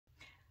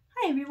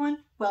Hi everyone,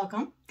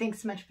 welcome.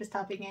 Thanks so much for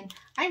stopping in.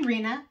 I'm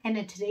Rena, and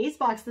in today's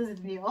boxes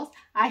and deals,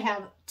 I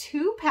have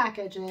two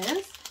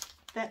packages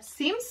that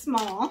seem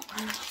small,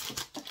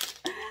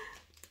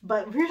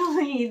 but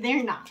really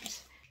they're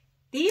not.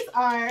 These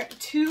are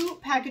two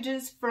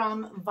packages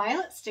from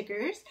Violette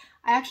stickers.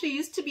 I actually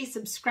used to be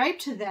subscribed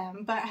to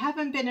them, but I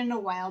haven't been in a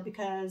while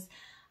because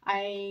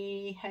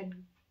I had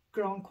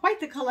grown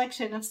quite the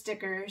collection of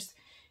stickers.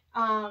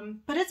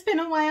 But it's been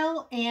a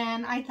while,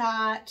 and I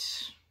thought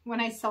when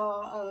I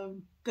saw a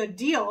good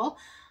deal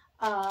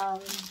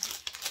of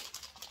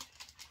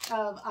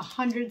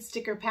 100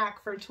 sticker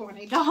pack for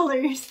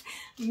 $20,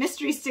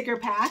 mystery sticker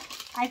pack,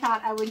 I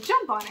thought I would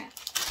jump on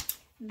it.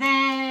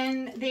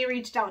 Then they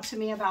reached out to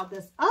me about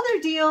this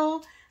other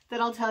deal that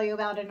I'll tell you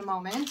about in a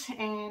moment,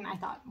 and I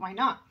thought, why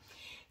not?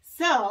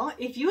 So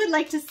if you would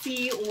like to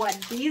see what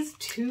these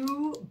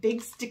two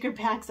big sticker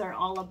packs are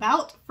all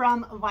about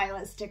from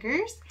Violette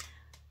Stickers,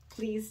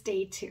 please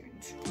stay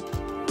tuned.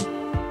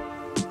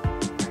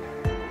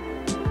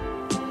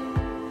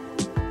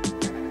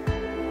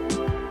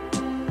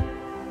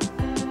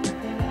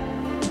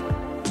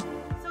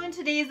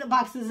 Today's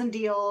boxes and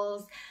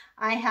deals,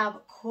 I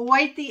have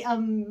quite the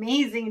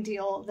amazing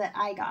deal that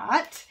I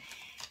got.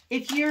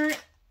 If you're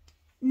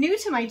new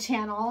to my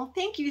channel,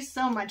 thank you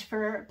so much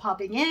for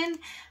popping in.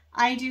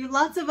 I do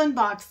lots of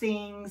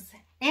unboxings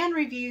and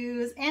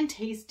reviews and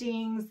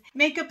tastings,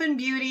 makeup and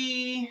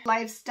beauty,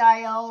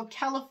 lifestyle,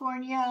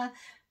 California,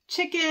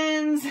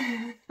 chickens,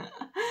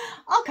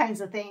 all kinds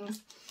of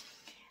things.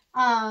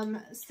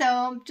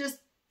 So just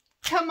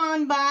come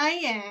on by,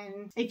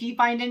 and if you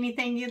find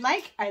anything you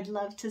like, I'd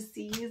love to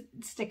see you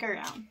stick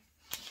around.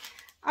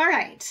 All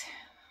right.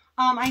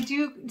 I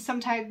do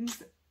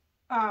sometimes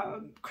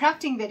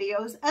crafting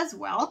videos as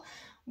well.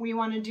 We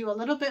want to do a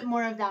little bit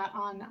more of that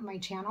on my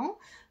channel.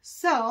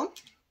 So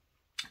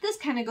this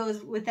kind of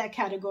goes with that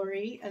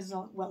category as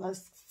well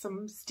as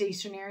some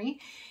stationery.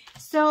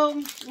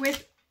 So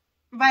with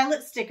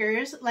Violette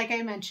stickers, like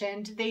I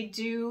mentioned, they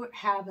do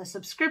have a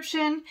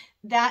subscription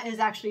that is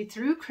actually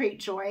through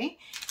Cratejoy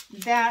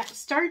that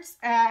starts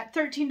at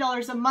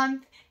 $13 a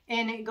month,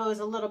 and it goes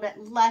a little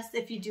bit less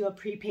if you do a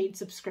prepaid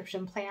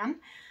subscription plan.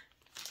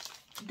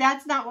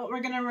 That's not what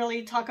we're going to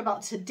really talk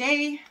about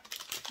today.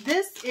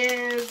 This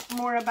is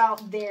more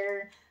about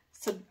their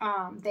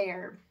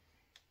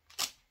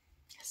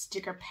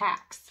sticker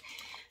packs.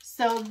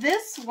 So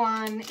this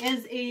one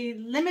is a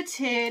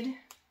limited,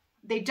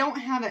 they don't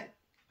have it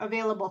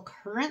available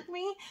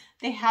currently.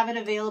 They have it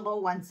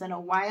available once in a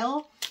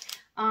while.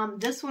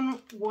 This one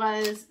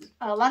was,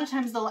 a lot of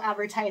times they'll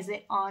advertise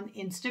it on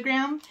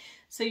Instagram.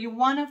 So you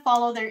want to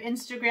follow their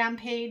Instagram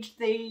page.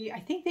 I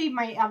think they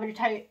might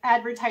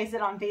advertise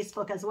it on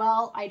Facebook as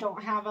well. I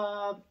don't have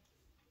a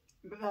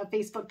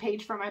Facebook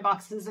page for my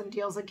boxes and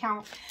deals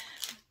account,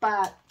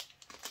 but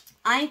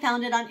I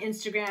found it on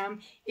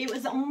Instagram. It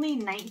was only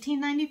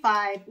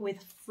 $19.95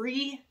 with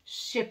free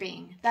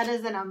shipping. That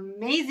is an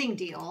amazing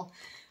deal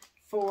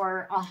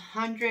for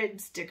 100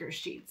 sticker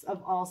sheets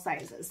of all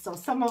sizes. So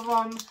some of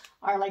them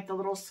are like the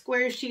little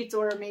square sheets,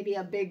 or maybe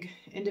a big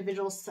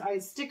individual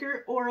size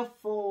sticker, or a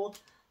full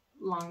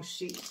long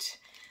sheet.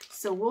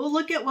 So we'll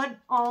look at what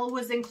all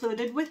was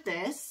included with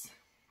this.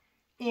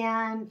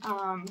 And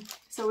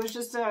so it was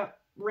just a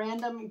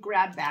random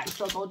grab bag.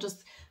 So they'll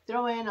just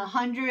throw in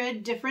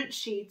 100 different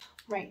sheets.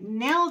 Right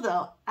now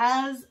though,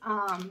 as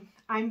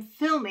I'm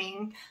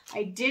filming,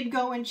 I did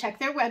go and check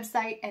their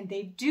website, and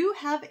they do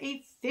have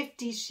a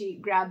 50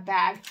 sheet grab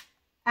bag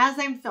as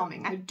I'm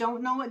filming. I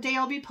don't know what day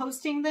I'll be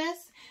posting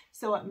this,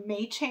 so it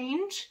may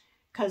change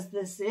because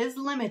this is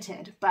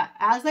limited. But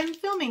as I'm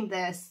filming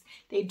this,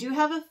 they do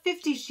have a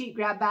 50 sheet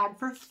grab bag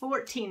for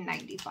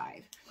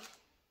 $14.95.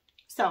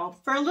 So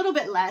for a little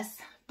bit less,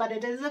 but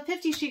it is a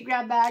 50 sheet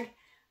grab bag.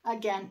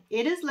 Again,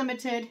 it is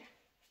limited.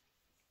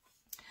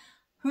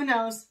 Who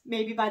knows,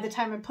 maybe by the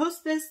time I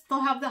post this,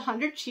 they'll have the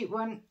 100 sheet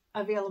one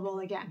available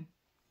again.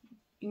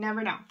 You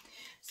never know.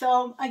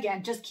 So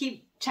again, just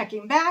keep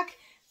checking back,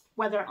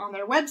 whether on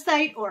their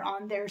website or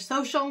on their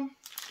social.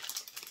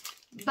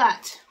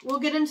 But we'll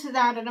get into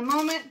that in a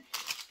moment.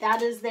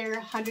 That is their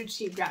 100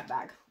 sheet grab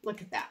bag.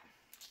 Look at that.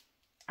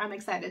 I'm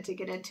excited to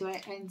get into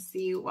it and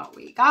see what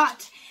we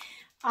got.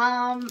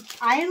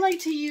 I like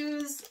to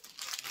use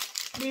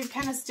these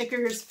kind of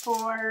stickers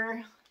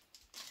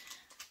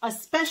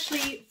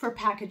especially for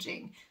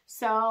packaging.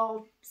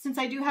 So since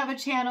I do have a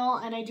channel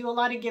and I do a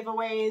lot of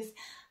giveaways,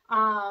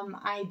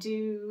 I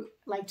do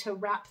like to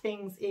wrap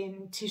things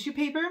in tissue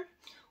paper,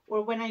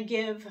 or when I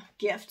give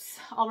gifts,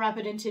 I'll wrap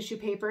it in tissue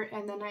paper,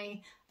 and then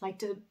I like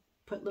to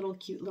put little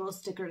cute little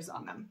stickers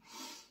on them.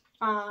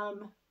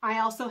 I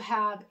also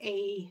have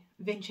a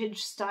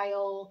vintage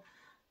style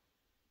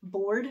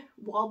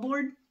wall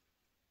board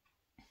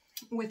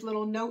with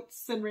little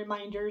notes and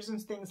reminders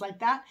and things like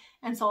that,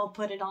 and so I'll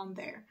put it on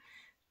there.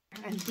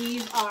 And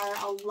these are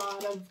a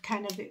lot of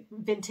kind of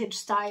vintage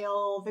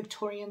style,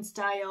 Victorian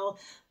style,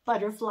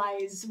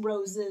 butterflies,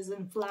 roses,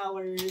 and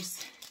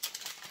flowers.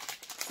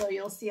 So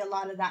you'll see a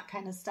lot of that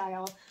kind of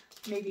style,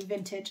 maybe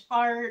vintage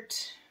art,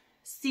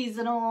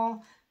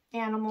 seasonal,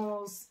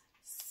 animals,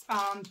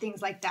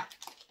 things like that.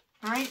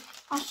 All right,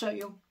 I'll show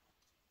you.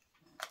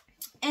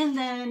 And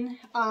then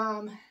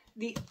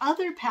the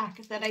other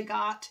pack that I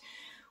got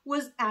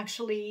was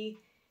actually,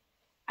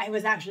 I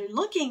was actually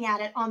looking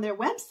at it on their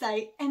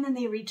website, and then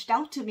they reached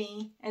out to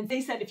me and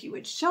they said if you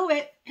would show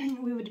it,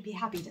 we would be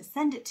happy to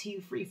send it to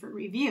you free for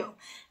review.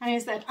 And I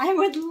said, I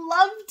would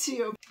love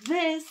to.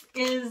 This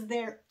is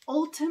their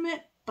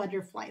ultimate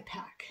butterfly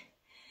pack.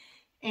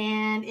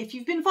 And if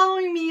you've been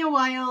following me a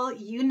while,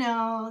 you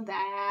know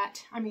that,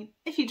 I mean,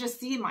 if you just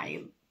see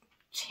my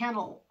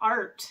channel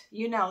art,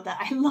 you know that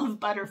I love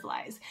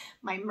butterflies.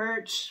 My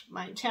merch,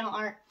 my channel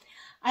art,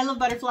 I love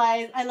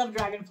butterflies, I love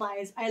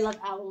dragonflies, I love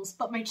owls,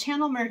 but my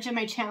channel merch and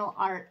my channel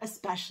art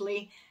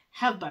especially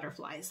have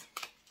butterflies.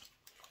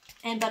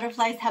 And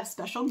butterflies have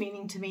special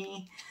meaning to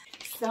me.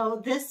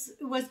 So this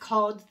was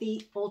called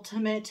the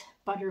Ultimate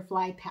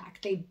Butterfly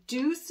Pack. They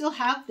do still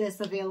have this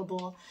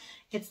available.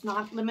 It's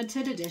not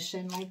limited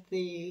edition like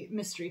the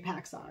mystery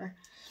packs are,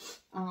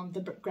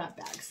 the grab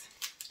bags.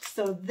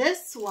 So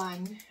this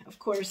one, of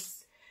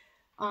course,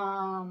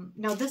 now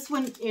this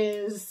one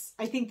is,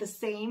 I think, the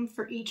same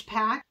for each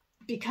pack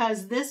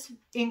because this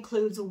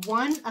includes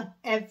one of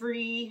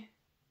every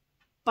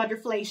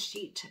butterfly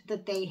sheet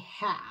that they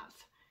have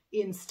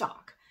in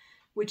stock,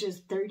 which is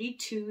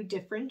 32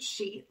 different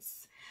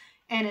sheets.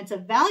 And it's a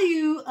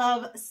value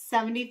of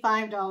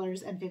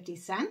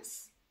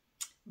 $75.50,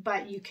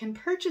 but you can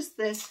purchase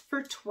this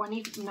for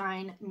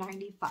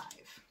 $29.95.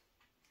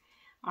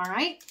 All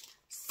right,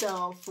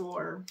 so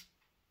for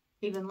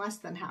even less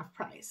than half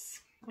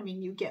price. I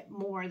mean, you get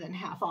more than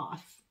half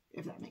off,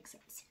 if that makes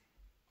sense.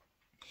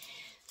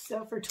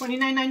 So for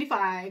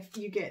 $29.95,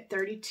 you get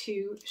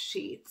 32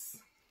 sheets.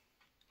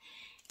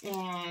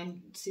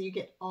 And so you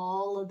get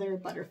all of their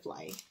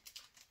butterfly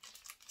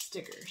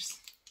stickers.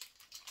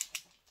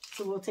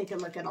 So we'll take a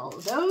look at all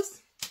of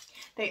those.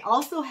 They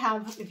also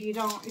have, if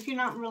you're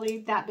not really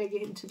that big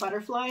into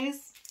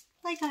butterflies,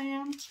 like I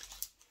am,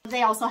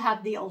 they also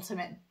have the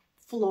Ultimate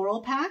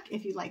Floral Pack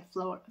if you like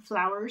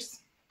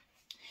flowers.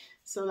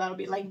 So that'll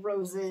be like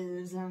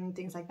roses and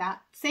things like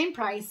that. Same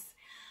price.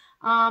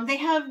 They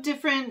have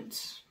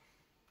different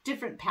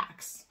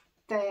packs.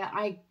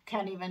 I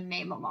can't even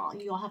name them all.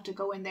 You'll have to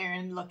go in there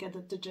and look at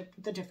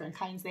the different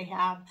kinds they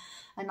have.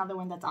 Another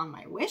one that's on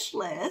my wish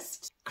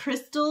list: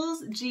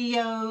 crystals,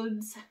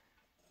 geodes,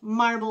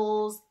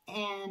 marbles,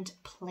 and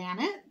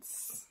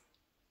planets.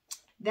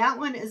 That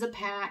one is a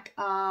pack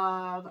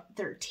of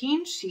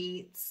 13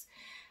 sheets,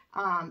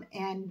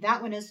 and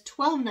that one is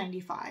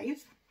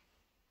 $12.95.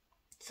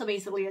 So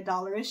basically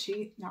 $1 a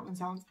sheet. That one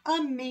sounds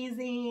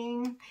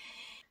amazing.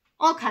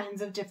 All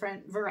kinds of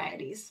different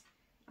varieties.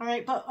 All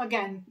right, but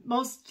again,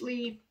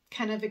 mostly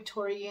kind of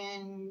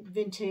Victorian,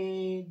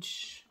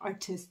 vintage,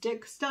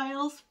 artistic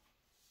styles.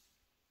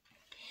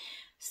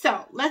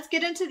 So let's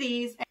get into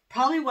these.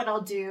 Probably what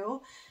I'll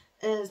do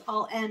is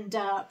I'll end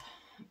up,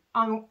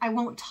 I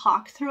won't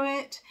talk through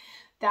it.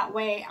 That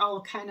way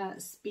I'll kind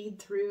of speed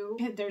through.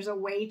 There's a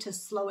way to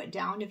slow it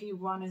down if you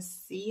want to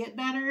see it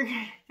better.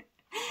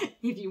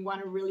 If you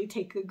want to really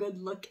take a good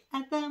look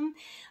at them.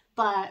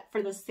 But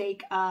for the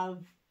sake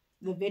of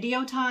the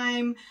video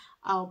time,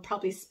 I'll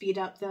probably speed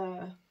up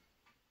the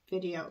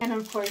video. And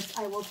of course,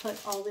 I will put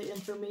all the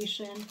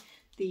information,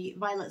 the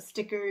Violette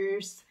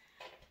stickers,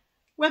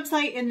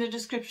 website in the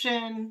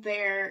description,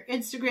 their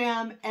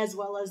Instagram, as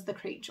well as the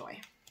Cratejoy.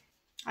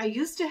 I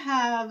used to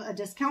have a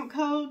discount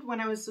code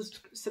when I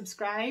was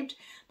subscribed,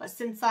 but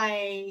since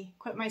I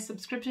quit my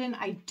subscription,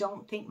 I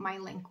don't think my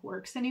link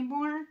works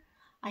anymore.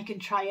 I can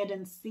try it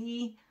and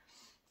see,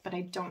 but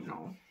I don't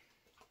know.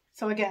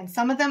 So again,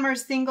 some of them are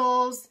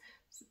singles.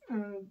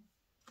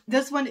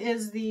 This one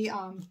is the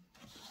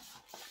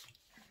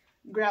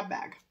grab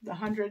bag, the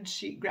 100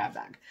 sheet grab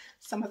bag.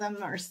 Some of them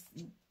are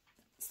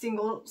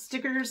single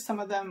stickers. Some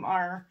of them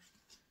are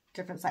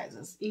different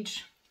sizes.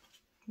 Each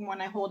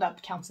one I hold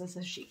up counts as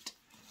a sheet.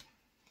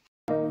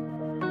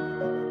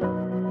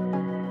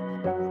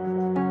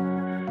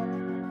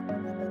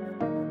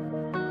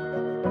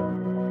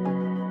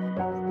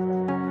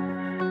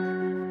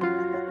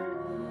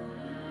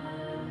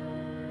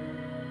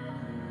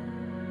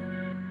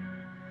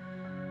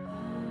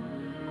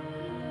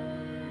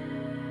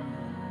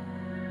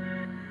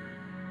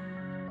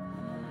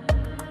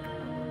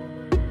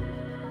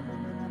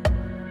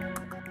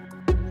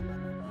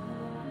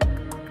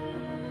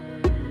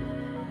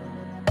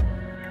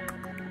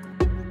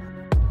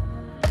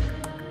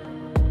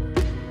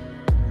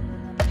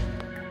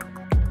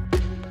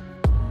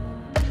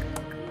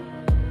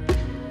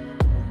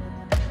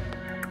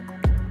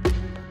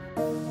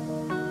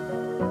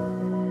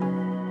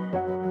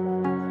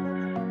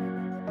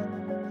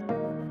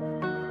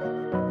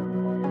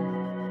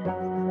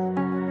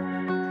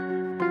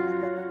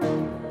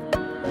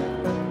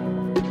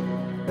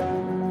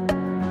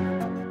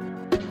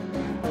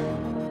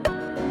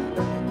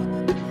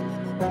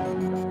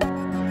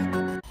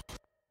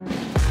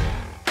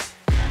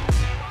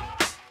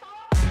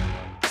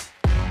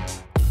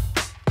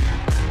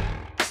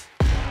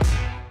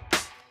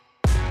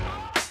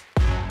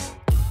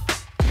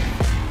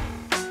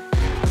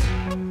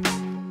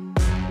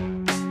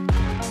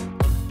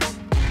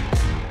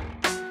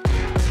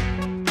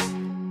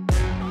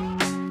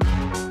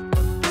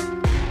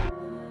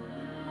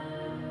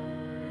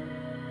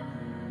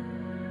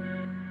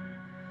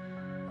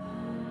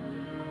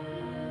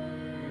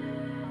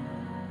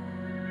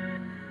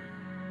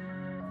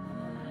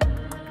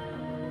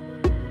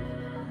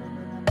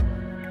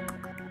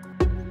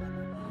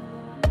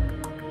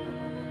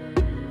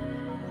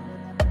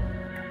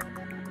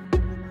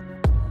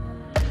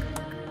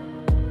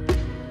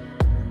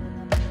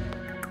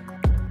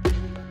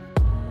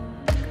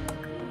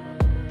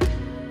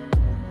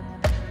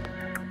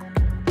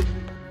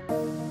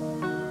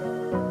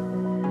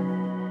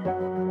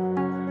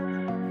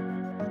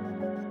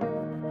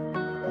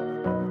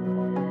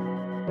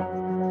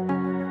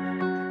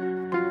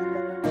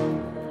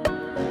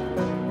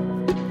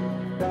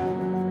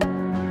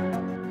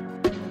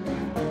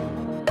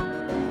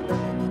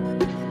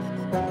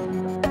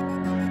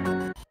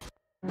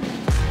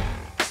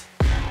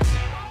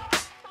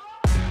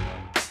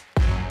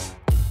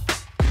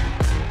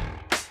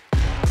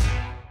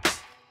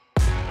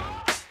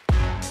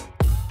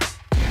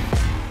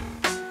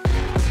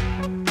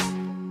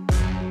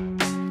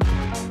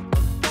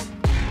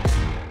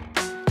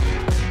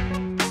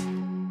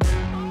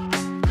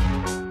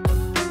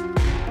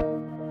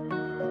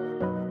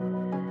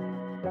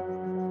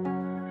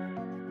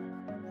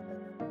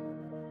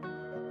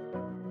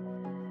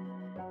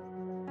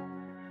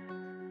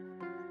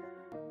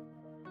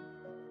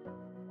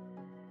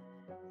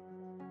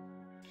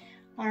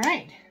 All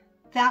right,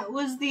 that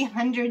was the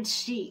 100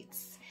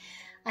 sheets.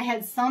 I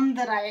had some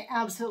that I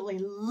absolutely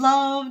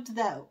loved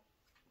that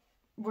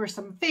were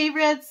some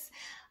favorites.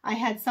 I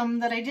had some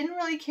that I didn't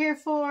really care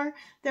for.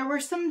 There were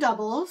some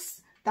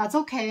doubles. That's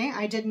okay.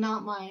 I did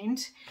not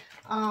mind.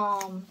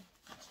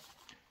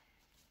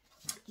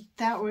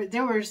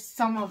 There were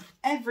some of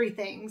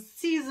everything.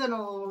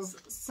 Seasonals,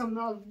 some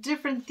of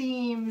different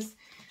themes,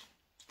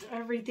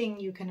 everything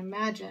you can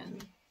imagine.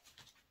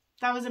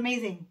 That was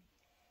amazing.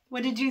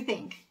 What did you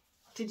think?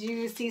 Did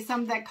you see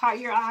some that caught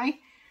your eye?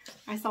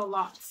 I saw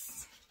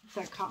lots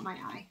that caught my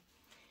eye.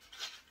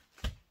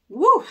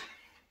 Woo!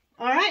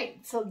 All right,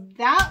 so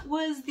that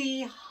was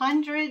the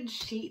 100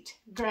 sheet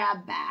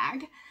grab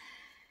bag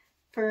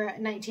for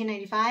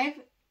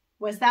 $19.95.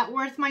 Was that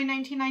worth my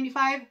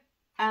 $19.95?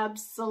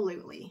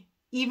 Absolutely.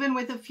 Even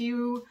with a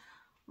few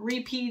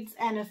repeats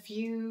and a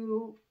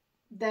few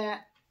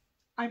that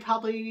I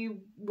probably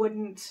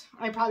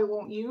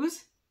won't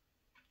use,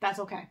 that's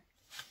okay.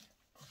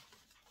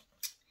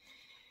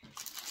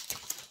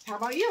 How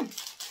about you?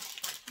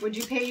 Would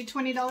you pay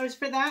 $20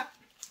 for that?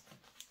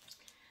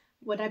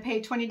 Would I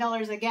pay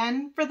 $20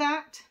 again for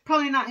that?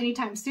 Probably not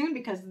anytime soon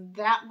because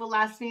that will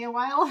last me a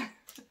while.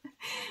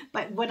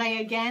 But would I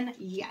again?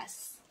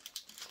 Yes.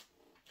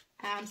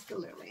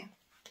 Absolutely.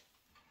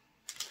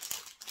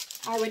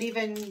 I would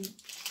even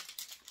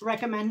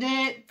recommend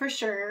it for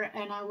sure,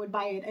 and I would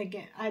buy it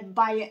again. I'd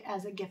buy it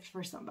as a gift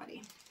for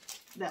somebody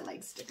that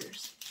likes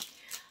stickers.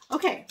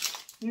 Okay,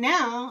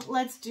 now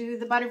let's do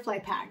the butterfly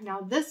pack.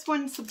 Now this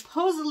one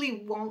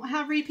supposedly won't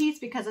have repeats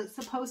because it's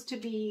supposed to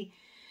be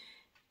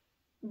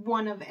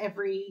one of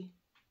every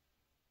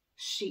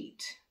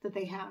sheet that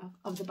they have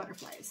of the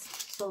butterflies.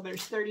 So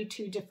there's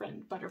 32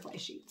 different butterfly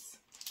sheets.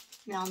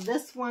 Now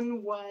this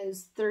one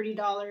was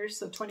 $30,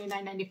 so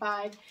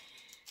 $29.95.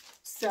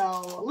 So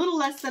a little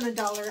less than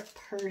 $1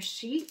 per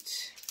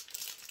sheet.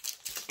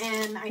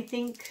 And I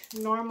think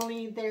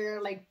normally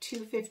they're like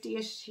 $2.50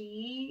 a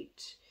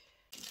sheet.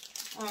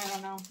 I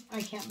don't know.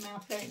 I can't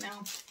math right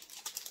now.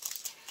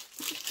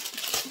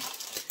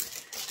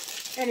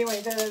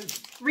 Anyway, the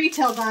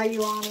retail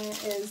value on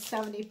it is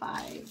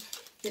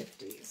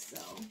 $75.50.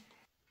 So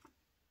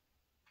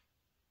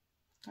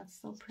that's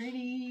so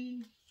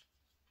pretty.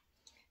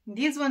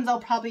 These ones I'll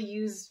probably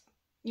use,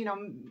 you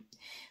know,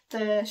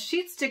 the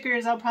sheet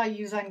stickers I'll probably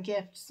use on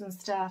gifts and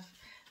stuff,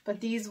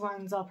 but these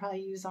ones I'll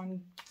probably use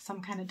on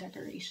some kind of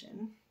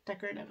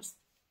decorative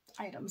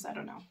items. I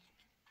don't know.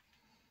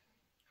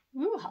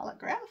 Ooh,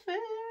 holographic.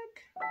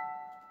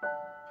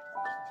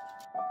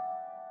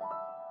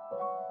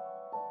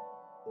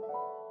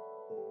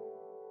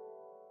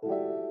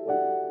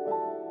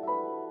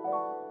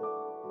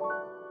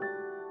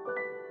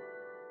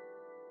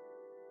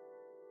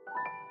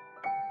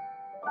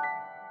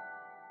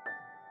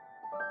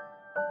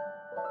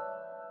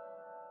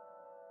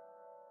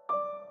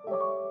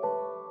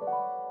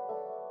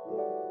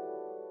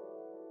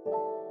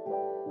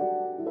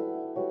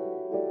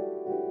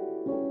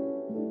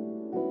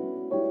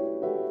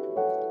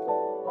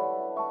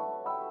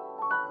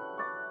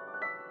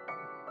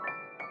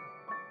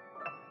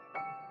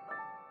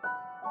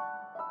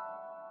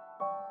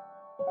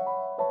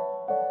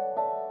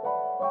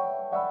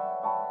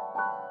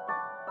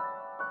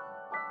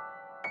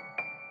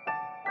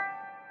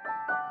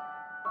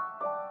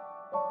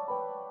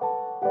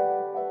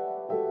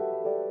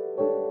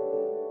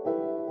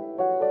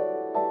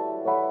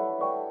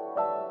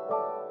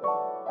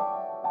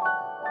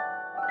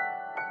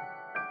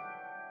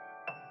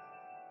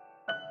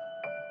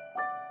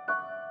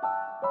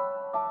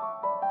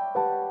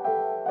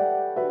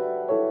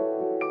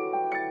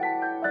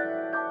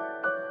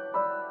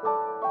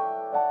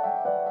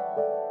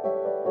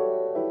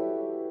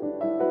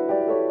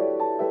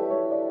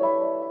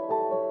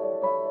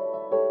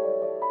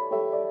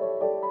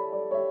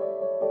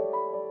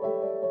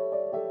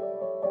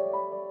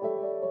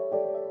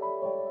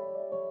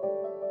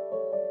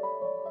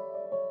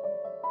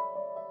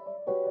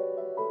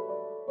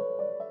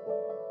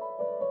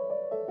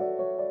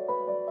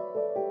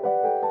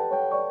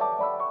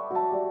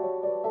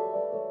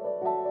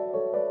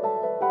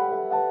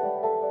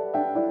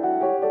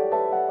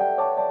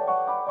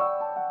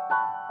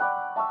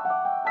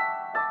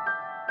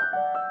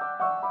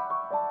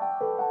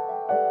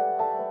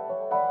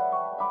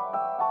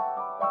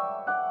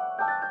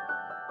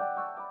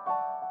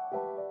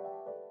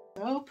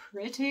 So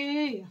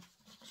pretty.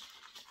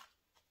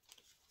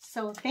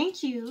 So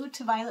thank you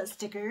to Violet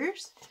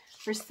Stickers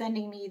for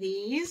sending me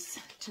these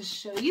to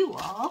show you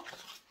all.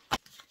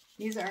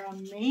 These are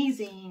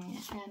amazing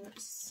and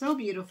so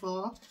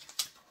beautiful.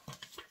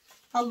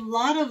 A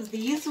lot of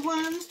these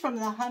ones from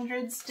the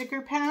 100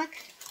 sticker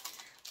pack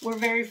were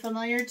very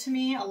familiar to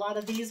me. A lot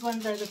of these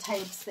ones are the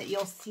types that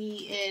you'll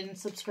see in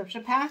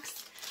subscription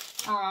packs.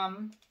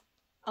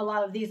 A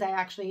lot of these I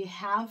actually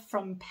have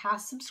from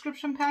past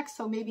subscription packs,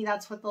 so maybe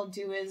that's what they'll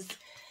do is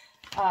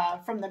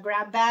from the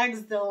grab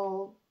bags,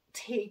 they'll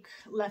take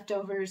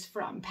leftovers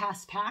from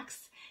past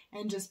packs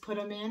and just put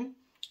them in,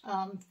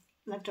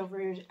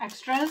 leftover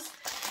extras.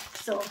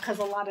 So, because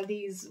a lot of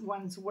these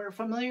ones were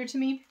familiar to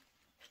me.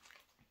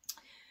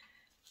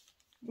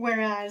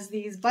 Whereas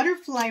these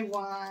butterfly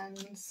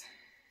ones,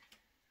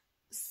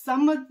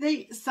 some of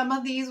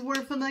these were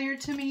familiar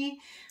to me,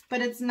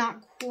 but it's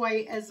not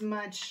quite as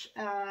much.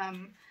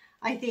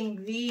 I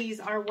think these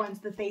are ones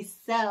that they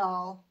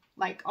sell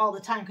like all the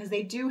time, because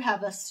they do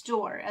have a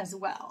store as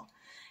well.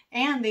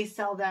 And they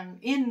sell them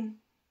in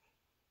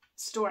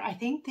store. I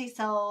think they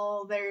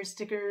sell their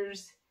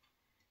stickers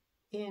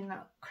in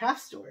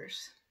craft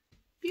stores.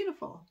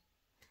 Beautiful.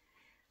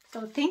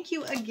 So thank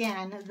you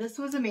again. This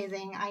was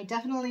amazing. I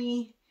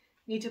definitely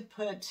need to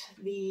put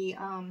the,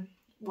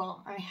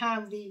 well, I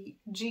have the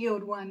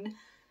geode one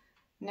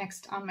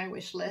next on my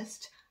wish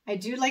list. I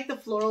do like the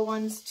floral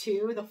ones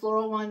too. The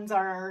floral ones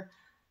are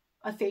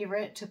a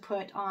favorite to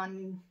put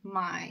on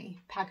my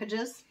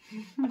packages.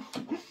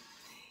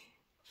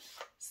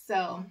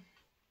 So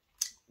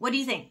what do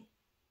you think?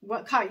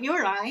 What caught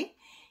your eye?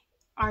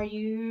 Are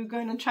you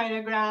going to try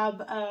to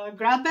grab a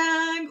grab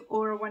bag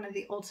or one of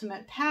the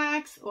ultimate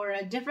packs or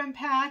a different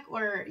pack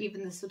or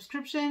even the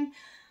subscription?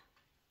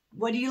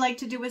 What do you like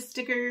to do with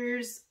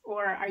stickers,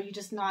 or are you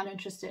just not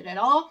interested at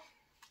all?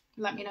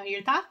 Let me know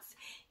your thoughts.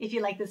 If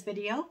you like this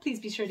video, please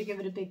be sure to give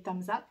it a big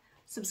thumbs up.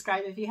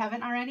 Subscribe if you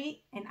haven't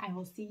already, and I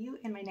will see you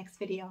in my next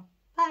video.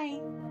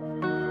 Bye!